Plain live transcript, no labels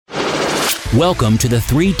Welcome to the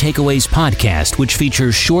Three Takeaways podcast, which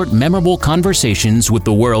features short, memorable conversations with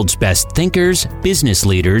the world's best thinkers, business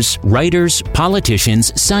leaders, writers,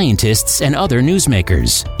 politicians, scientists, and other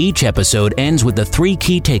newsmakers. Each episode ends with the three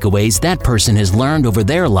key takeaways that person has learned over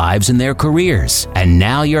their lives and their careers. And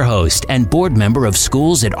now your host and board member of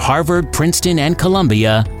schools at Harvard, Princeton, and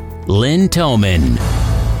Columbia, Lynn Thoman.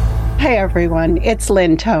 Hey everyone, it's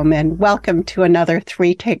Lynn Thoman. Welcome to another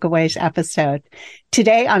Three Takeaways episode.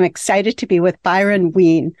 Today, I'm excited to be with Byron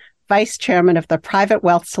Wien, Vice Chairman of the Private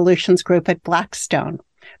Wealth Solutions Group at Blackstone.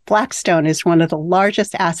 Blackstone is one of the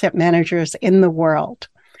largest asset managers in the world.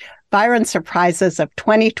 Byron's surprises of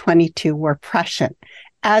 2022 were prescient.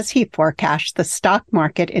 As he forecast, the stock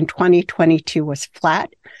market in 2022 was flat,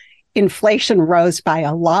 inflation rose by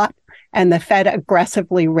a lot, and the Fed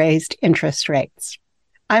aggressively raised interest rates.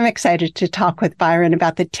 I'm excited to talk with Byron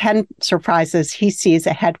about the 10 surprises he sees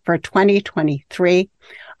ahead for 2023.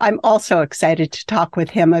 I'm also excited to talk with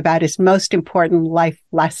him about his most important life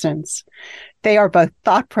lessons. They are both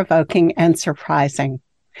thought-provoking and surprising.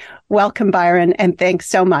 Welcome, Byron, and thanks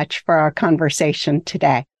so much for our conversation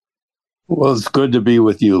today. Well, it's good to be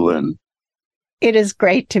with you, Lynn. It is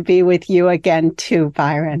great to be with you again, too,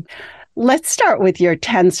 Byron. Let's start with your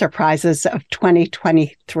 10 surprises of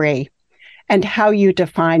 2023. And how you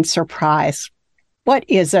define surprise. What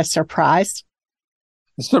is a surprise?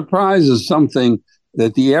 A surprise is something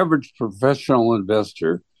that the average professional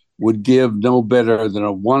investor would give no better than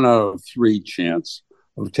a 1 out of 3 chance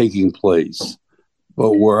of taking place.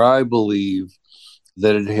 But where I believe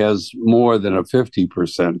that it has more than a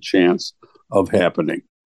 50% chance of happening.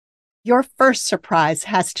 Your first surprise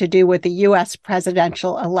has to do with the U.S.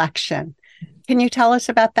 presidential election. Can you tell us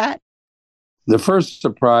about that? The first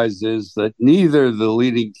surprise is that neither the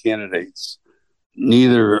leading candidates,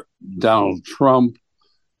 neither Donald Trump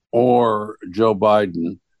or Joe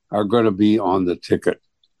Biden, are going to be on the ticket.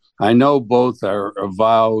 I know both are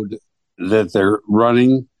avowed that they're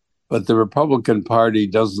running, but the Republican Party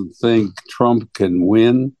doesn't think Trump can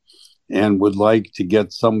win and would like to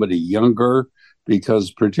get somebody younger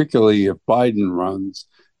because particularly if Biden runs,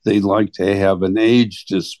 they'd like to have an age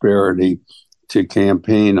disparity to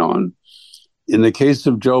campaign on. In the case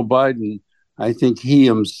of Joe Biden, I think he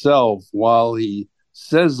himself, while he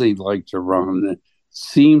says he'd like to run,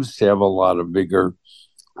 seems to have a lot of vigor.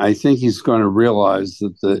 I think he's going to realize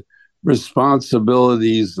that the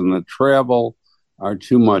responsibilities and the travel are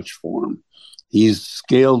too much for him. He's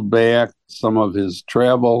scaled back some of his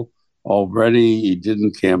travel already. He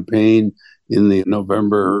didn't campaign in the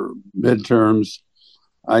November midterms.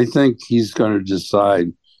 I think he's going to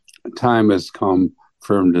decide time has come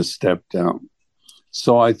for him to step down.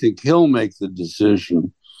 So I think he'll make the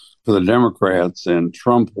decision for the Democrats and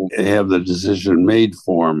Trump will have the decision made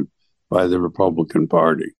for him by the Republican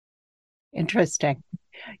Party. Interesting.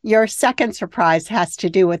 Your second surprise has to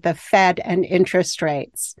do with the Fed and interest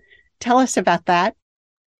rates. Tell us about that.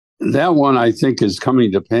 That one I think is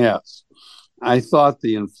coming to pass. I thought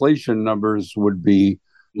the inflation numbers would be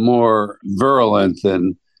more virulent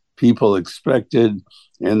than people expected,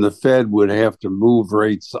 and the Fed would have to move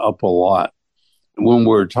rates up a lot. When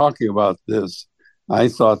we're talking about this, I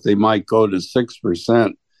thought they might go to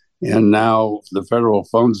 6%. And now the federal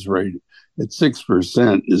funds rate at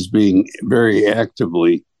 6% is being very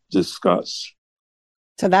actively discussed.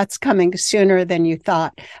 So that's coming sooner than you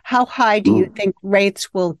thought. How high do you think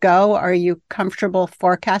rates will go? Are you comfortable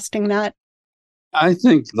forecasting that? I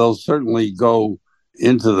think they'll certainly go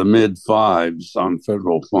into the mid-5s on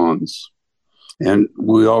federal funds. And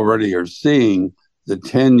we already are seeing the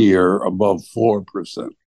 10-year above 4%.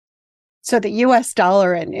 So the U.S.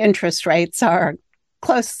 dollar and interest rates are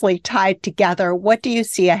closely tied together. What do you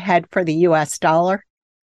see ahead for the U.S. dollar?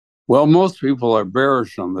 Well, most people are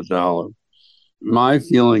bearish on the dollar. My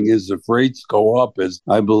feeling is if rates go up, as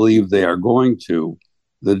I believe they are going to,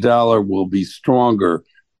 the dollar will be stronger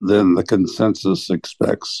than the consensus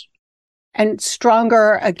expects. And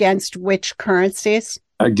stronger against which currencies?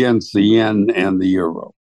 Against the yen and the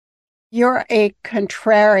euro. You're a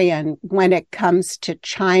contrarian when it comes to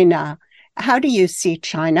China. How do you see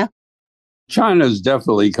China? China is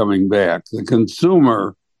definitely coming back. The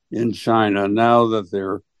consumer in China, now that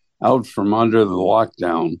they're out from under the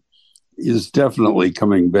lockdown, is definitely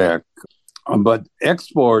coming back. But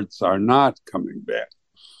exports are not coming back.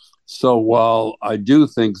 So while I do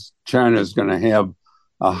think China is going to have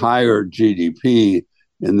a higher GDP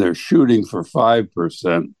and they're shooting for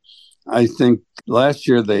 5%, I think last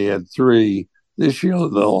year they had 3. This year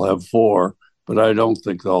they'll have 4, but I don't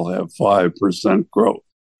think they'll have 5% growth.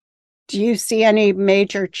 Do you see any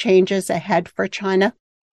major changes ahead for China?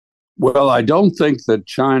 Well, I don't think that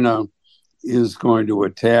China is going to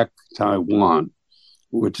attack Taiwan,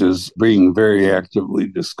 which is being very actively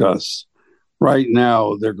discussed. Right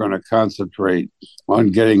now, they're going to concentrate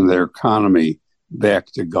on getting their economy back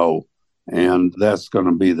to go, and that's going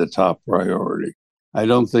to be the top priority. I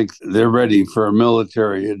don't think they're ready for a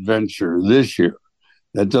military adventure this year.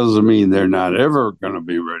 That doesn't mean they're not ever going to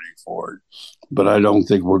be ready for it, but I don't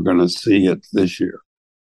think we're going to see it this year.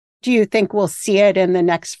 Do you think we'll see it in the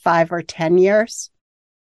next 5 or 10 years?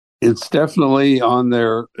 It's definitely on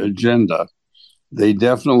their agenda. They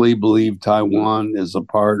definitely believe Taiwan is a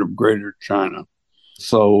part of Greater China.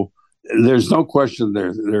 So there's no question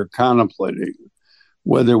they're contemplating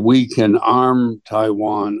whether we can arm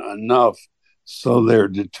Taiwan enough so they're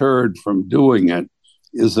deterred from doing it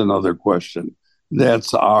is another question.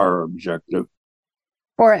 That's our objective.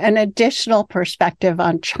 For an additional perspective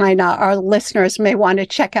on China, our listeners may want to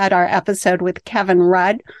check out our episode with Kevin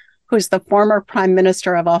Rudd, who's the former Prime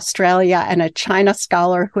Minister of Australia and a China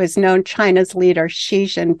scholar who has known China's leader Xi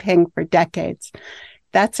Jinping for decades.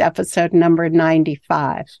 That's episode number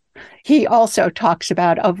 95. He also talks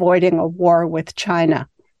about avoiding a war with China,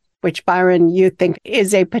 which, Byron, you think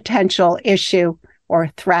is a potential issue or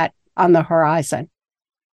threat on the horizon.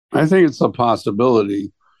 I think it's a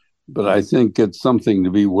possibility, but I think it's something to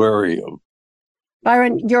be wary of.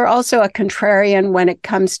 Byron, you're also a contrarian when it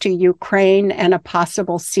comes to Ukraine and a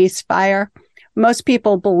possible ceasefire. Most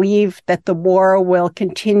people believe that the war will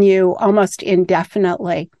continue almost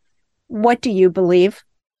indefinitely. What do you believe?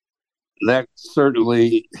 That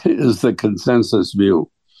certainly is the consensus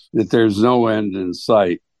view, that there's no end in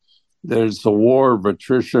sight. There's a war of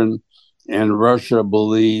attrition, and Russia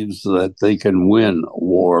believes that they can win a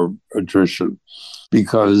war of attrition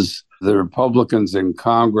because the Republicans in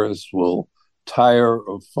Congress will tire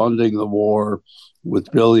of funding the war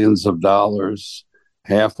with billions of dollars,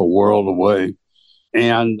 half a world away,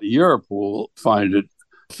 and Europe will find it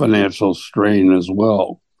financial strain as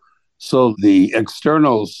well. So the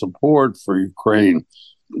external support for Ukraine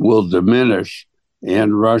will diminish,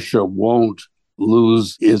 and Russia won't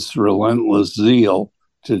lose its relentless zeal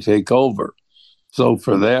to take over. So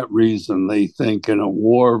for that reason, they think in a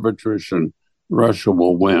war of attrition, Russia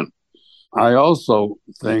will win. I also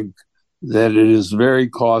think that it is very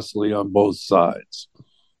costly on both sides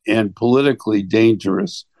and politically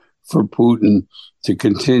dangerous for Putin to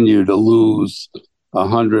continue to lose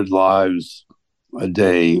 100 lives a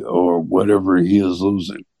day or whatever he is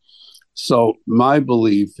losing. So my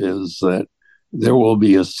belief is that there will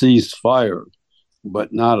be a ceasefire,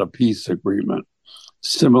 but not a peace agreement,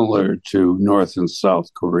 similar to North and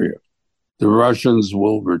South Korea. The Russians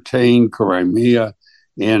will retain Crimea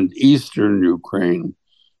and eastern Ukraine,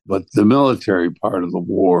 but the military part of the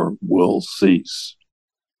war will cease.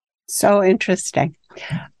 So interesting.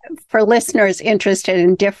 For listeners interested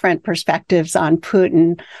in different perspectives on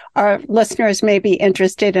Putin, our listeners may be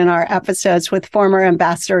interested in our episodes with former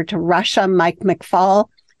ambassador to Russia, Mike McFaul,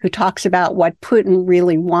 who talks about what Putin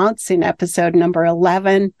really wants in episode number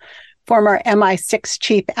 11. Former MI6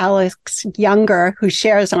 chief Alex Younger, who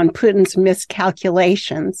shares on Putin's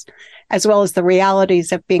miscalculations, as well as the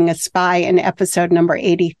realities of being a spy in episode number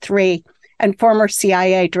 83. And former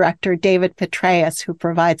CIA Director David Petraeus, who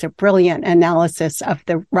provides a brilliant analysis of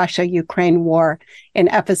the Russia-Ukraine war in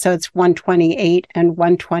episodes 128 and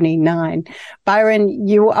 129. Byron,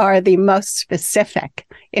 you are the most specific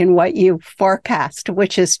in what you forecast,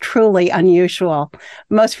 which is truly unusual.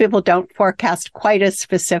 Most people don't forecast quite as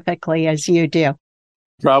specifically as you do.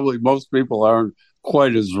 Probably most people aren't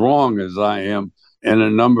quite as wrong as I am in a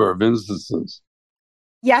number of instances.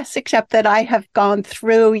 Yes, except that I have gone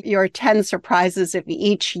through your 10 surprises of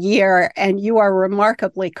each year, and you are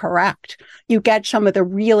remarkably correct. You get some of the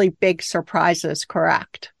really big surprises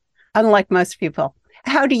correct, unlike most people.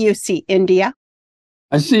 How do you see India?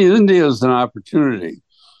 I see India as an opportunity.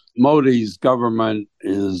 Modi's government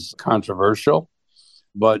is controversial,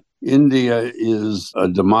 but India is a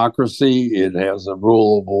democracy. It has a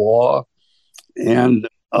rule of law. And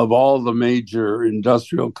of all the major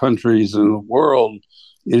industrial countries in the world,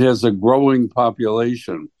 it has a growing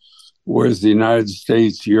population, whereas the United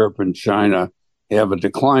States, Europe, and China have a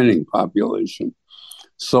declining population.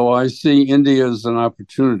 So I see India as an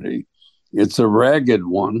opportunity. It's a ragged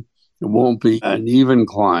one. It won't be an even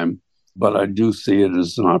climb, but I do see it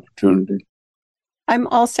as an opportunity. I'm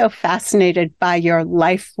also fascinated by your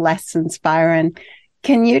life lessons, Byron.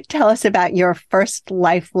 Can you tell us about your first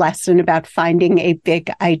life lesson about finding a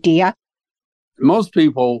big idea? Most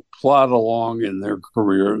people plod along in their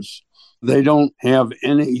careers. They don't have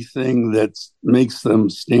anything that makes them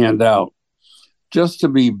stand out. Just to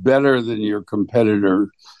be better than your competitor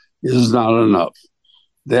is not enough.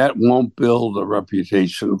 that won't build a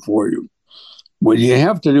reputation for you. What you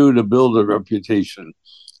have to do to build a reputation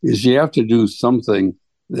is you have to do something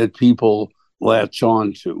that people latch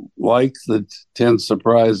on to, like the 10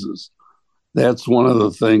 surprises. That's one of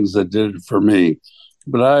the things that did it for me.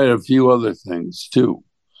 But I had a few other things too.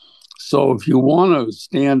 So if you want to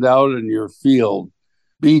stand out in your field,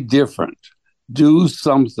 be different. Do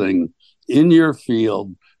something in your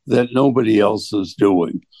field that nobody else is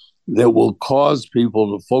doing that will cause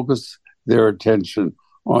people to focus their attention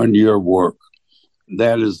on your work.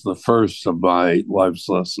 That is the first of my life's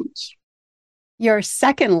lessons. Your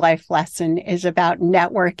second life lesson is about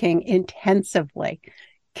networking intensively.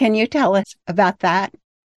 Can you tell us about that?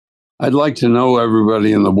 I'd like to know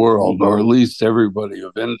everybody in the world, or at least everybody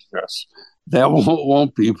of interest. That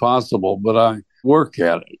won't be possible, but I work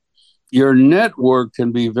at it. Your network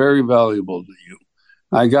can be very valuable to you.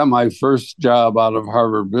 I got my first job out of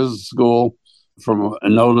Harvard Business School from a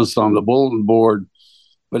notice on the bulletin board,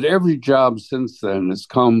 but every job since then has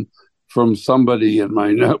come from somebody in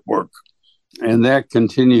my network, and that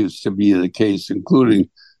continues to be the case, including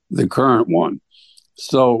the current one.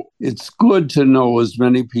 So it's good to know as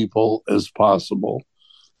many people as possible,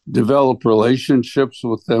 develop relationships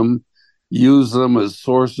with them, use them as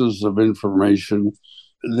sources of information.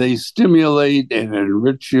 They stimulate and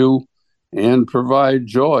enrich you and provide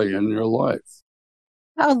joy in your life.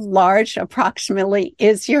 How large approximately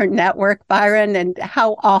is your network, Byron? And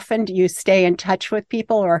how often do you stay in touch with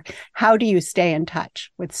people, or how do you stay in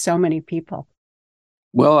touch with so many people?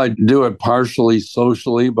 Well, I do it partially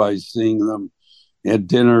socially by seeing them at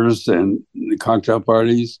dinners and cocktail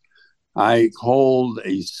parties. I hold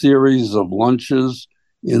a series of lunches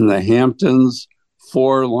in the Hamptons,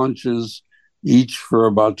 4 lunches, each for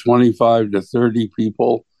about 25 to 30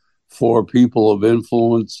 people, for people of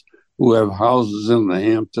influence who have houses in the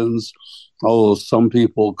Hamptons, although some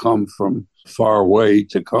people come from far away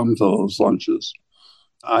to come to those lunches.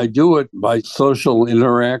 I do it by social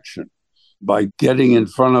interaction, by getting in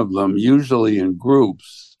front of them, usually in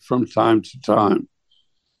groups from time to time.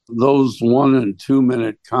 Those 1 and 2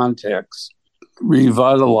 minute contacts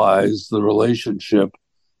revitalize the relationship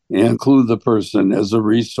and include the person as a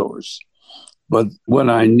resource. But when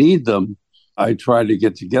I need them, I try to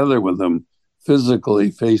get together with them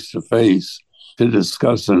physically, face to face, to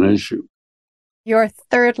discuss an issue. Your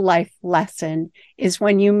third life lesson is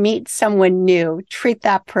when you meet someone new, treat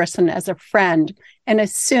that person as a friend and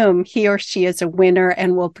assume he or she is a winner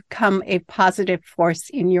and will become a positive force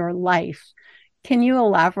in your life. Can you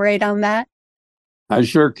elaborate on that? I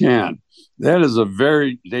sure can. That is a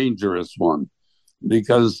very dangerous one,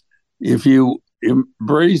 because if you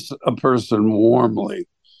embrace a person warmly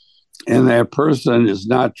and that person is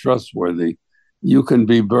not trustworthy, you can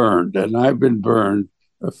be burned. And I've been burned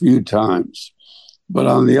a few times. But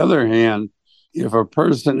on the other hand, if a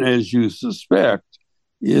person, as you suspect,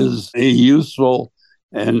 is a useful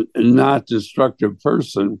and not destructive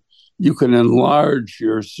person, you can enlarge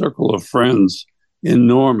your circle of friends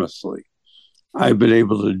enormously. I've been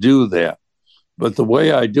able to do that. But the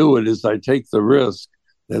way I do it is I take the risk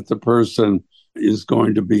that the person is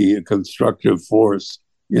going to be a constructive force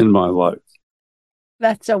in my life.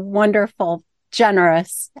 That's a wonderful,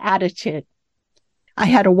 generous attitude. I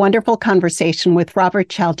had a wonderful conversation with Robert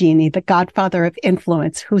Cialdini, the godfather of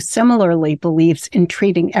influence, who similarly believes in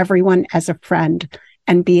treating everyone as a friend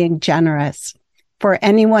and being generous. For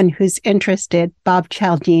anyone who's interested, Bob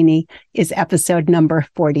Cialdini is episode number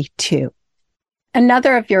 42.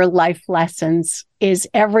 Another of your life lessons is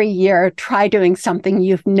every year try doing something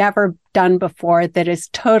you've never done before that is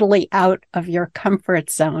totally out of your comfort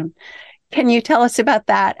zone. Can you tell us about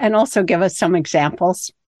that and also give us some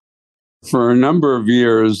examples? For a number of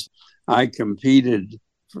years, I competed,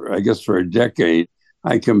 for a decade,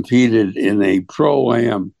 I competed in a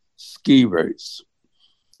Pro-Am ski race.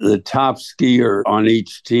 The top skier on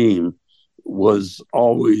each team was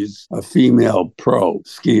always a female pro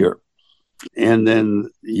skier. And then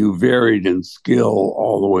you varied in skill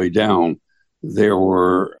all the way down. There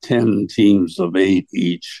were 10 teams of 8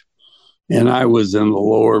 each. And I was in the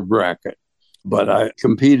lower bracket. But I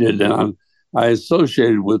competed and I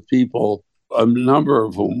associated with people, a number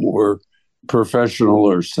of whom were professional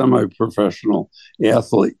or semi-professional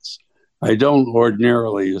athletes. I don't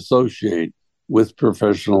ordinarily associate with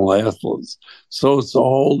professional athletes. So it's a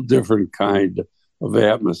whole different kind of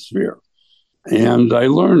atmosphere. And I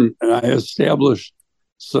established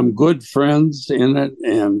some good friends in it,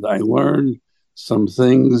 and I learned some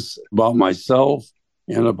things about myself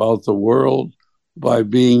and about the world by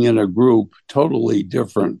being in a group totally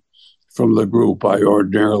different from the group I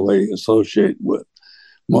ordinarily associate with.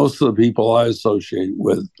 Most of the people I associate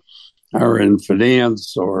with are in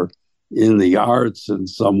finance or in the arts in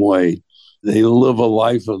some way. They live a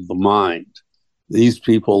life of the mind. These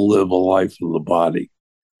people live a life of the body.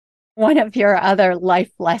 One of your other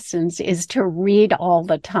life lessons is to read all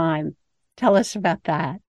the time. Tell us about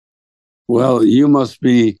that. Well, you must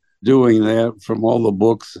be doing that from all the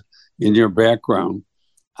books in your background.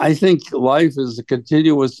 I think life is a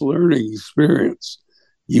continuous learning experience.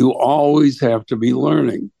 You always have to be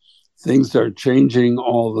learning. Things are changing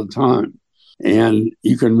all the time. And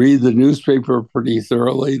you can read the newspaper pretty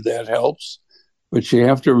thoroughly. That helps. But you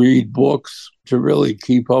have to read books to really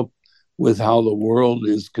keep up with how the world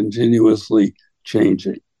is continuously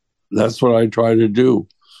changing. That's what I try to do.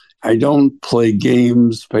 I don't play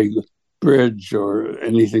games, play bridge or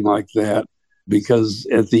anything like that, because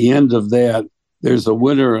at the end of that, there's a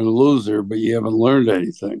winner and a loser, but you haven't learned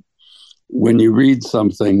anything. When you read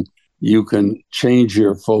something, you can change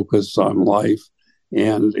your focus on life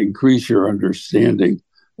and increase your understanding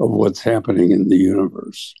of what's happening in the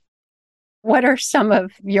universe. What are some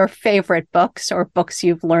of your favorite books or books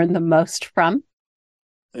you've learned the most from?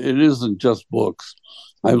 It isn't just books.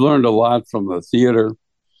 I've learned a lot from the theater.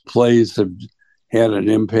 Plays have had an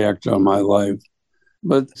impact on my life.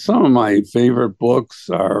 But some of my favorite books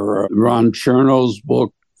are Ron Chernow's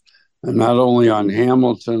book, and not only on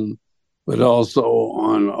Hamilton, but also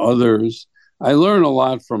on others. I learn a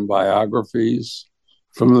lot from biographies,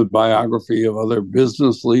 from the biography of other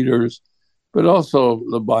business leaders, but also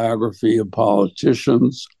the biography of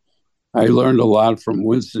politicians. I learned a lot from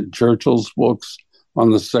Winston Churchill's books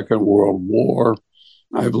on the Second World War.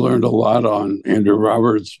 I've learned a lot on Andrew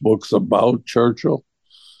Roberts' books about Churchill.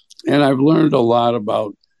 And I've learned a lot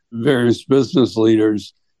about various business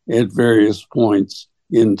leaders at various points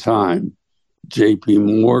in time. J.P.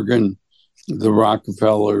 Morgan, the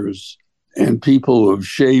Rockefellers, and people who have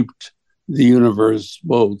shaped the universe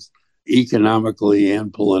both economically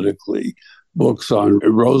and politically. Books on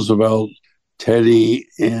Roosevelt, Teddy,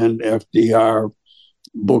 and FDR,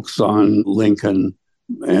 books on Lincoln,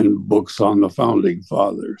 and books on the Founding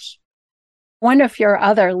Fathers. One of your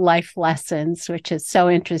other life lessons, which is so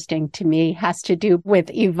interesting to me, has to do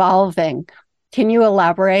with evolving. Can you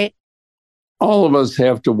elaborate? All of us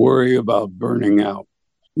have to worry about burning out.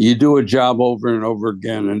 You do a job over and over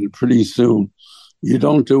again, and pretty soon you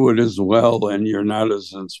don't do it as well and you're not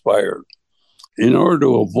as inspired. In order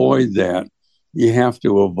to avoid that, you have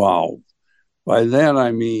to evolve. By that,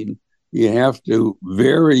 I mean you have to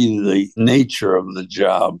vary the nature of the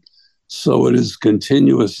job so it is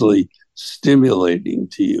continuously stimulating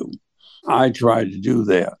to you. I try to do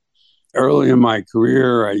that. Early in my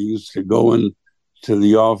career, I used to go into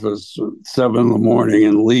the office at 7 in the morning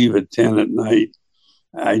and leave at 10 at night.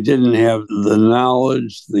 I didn't have the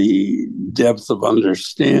knowledge, the depth of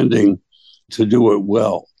understanding to do it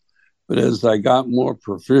well. But as I got more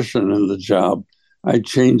proficient in the job, I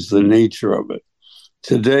changed the nature of it.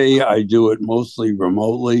 Today, I do it mostly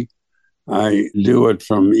remotely. I do it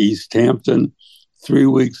from East Hampton. 3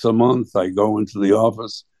 weeks a month, I go into the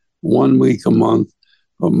office, 1 week a month.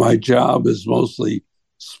 But my job is mostly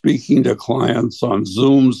speaking to clients on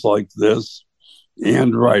Zooms like this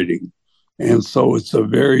and writing. And so it's a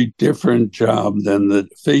very different job than the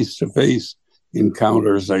face-to-face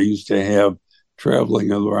encounters I used to have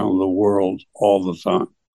traveling around the world all the time.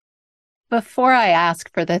 Before I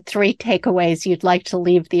ask for the 3 takeaways you'd like to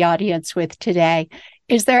leave the audience with today,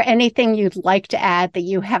 is there anything you'd like to add that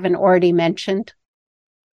you haven't already mentioned?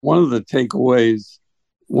 One of the takeaways,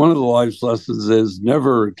 one of the life lessons is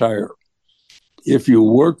never retire. If you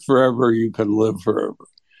work forever, you can live forever.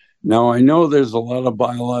 Now, I know there's a lot of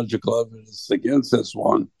biological evidence against this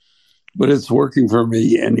one, but it's working for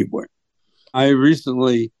me anyway. I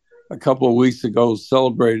recently, a couple of weeks ago,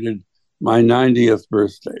 celebrated my 90th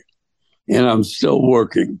birthday, and I'm still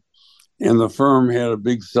working. And the firm had a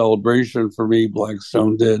big celebration for me,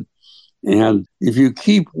 Blackstone did. And if you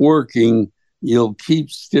keep working, you'll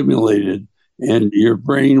keep stimulated and your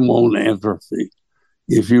brain won't atrophy.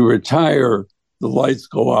 If you retire, the lights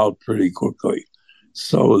go out pretty quickly.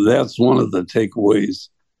 So that's one of the takeaways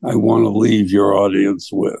I want to leave your audience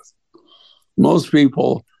with. Most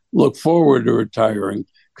people look forward to retiring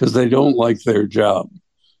because they don't like their job.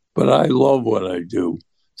 But I love what I do,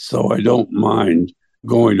 so I don't mind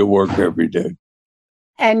going to work every day.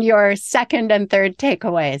 And your second and third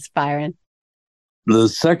takeaways, Byron? The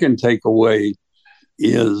second takeaway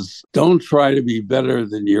is don't try to be better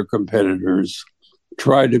than your competitors.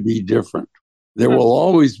 Try to be different. There will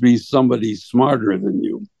always be somebody smarter than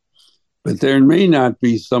you, but there may not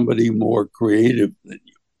be somebody more creative than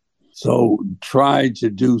you. So try to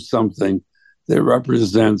do something that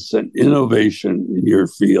represents an innovation in your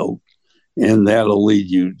field, and that'll lead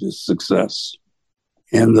you to success.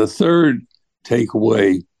 And the third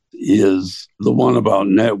takeaway is the one about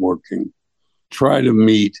networking. Try to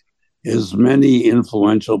meet as many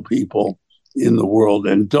influential people in the world,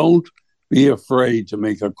 and don't be afraid to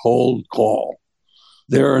make a cold call.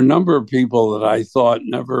 There are a number of people that I thought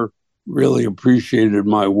never really appreciated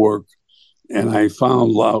my work, and I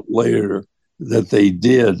found out later that they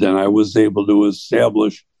did, and I was able to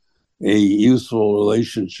establish a useful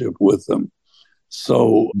relationship with them.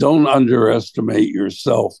 So don't underestimate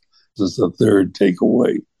yourself. This is the third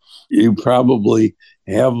takeaway. You probably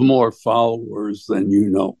have more followers than you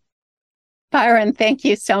know. Byron, thank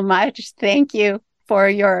you so much. Thank you for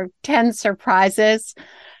your 10 surprises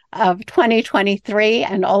of 2023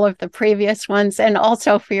 and all of the previous ones, and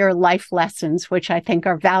also for your life lessons, which I think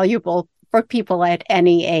are valuable for people at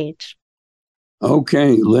any age.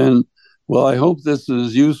 Okay, Lynn. Well, I hope this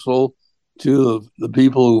is useful to the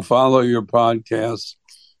people who follow your podcast.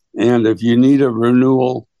 And if you need a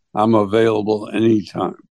renewal, I'm available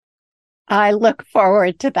anytime. I look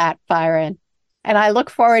forward to that, Byron. And I look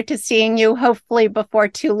forward to seeing you hopefully before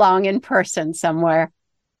too long in person somewhere.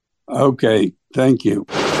 Okay, thank you.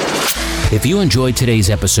 If you enjoyed today's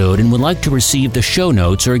episode and would like to receive the show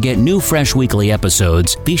notes or get new fresh weekly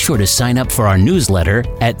episodes, be sure to sign up for our newsletter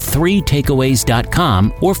at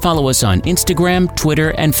 3takeaways.com or follow us on Instagram,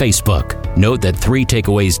 Twitter, and Facebook. Note that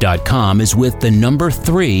 3takeaways.com is with the number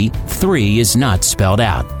 3. 3 is not spelled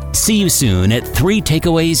out. See you soon at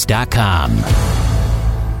 3takeaways.com.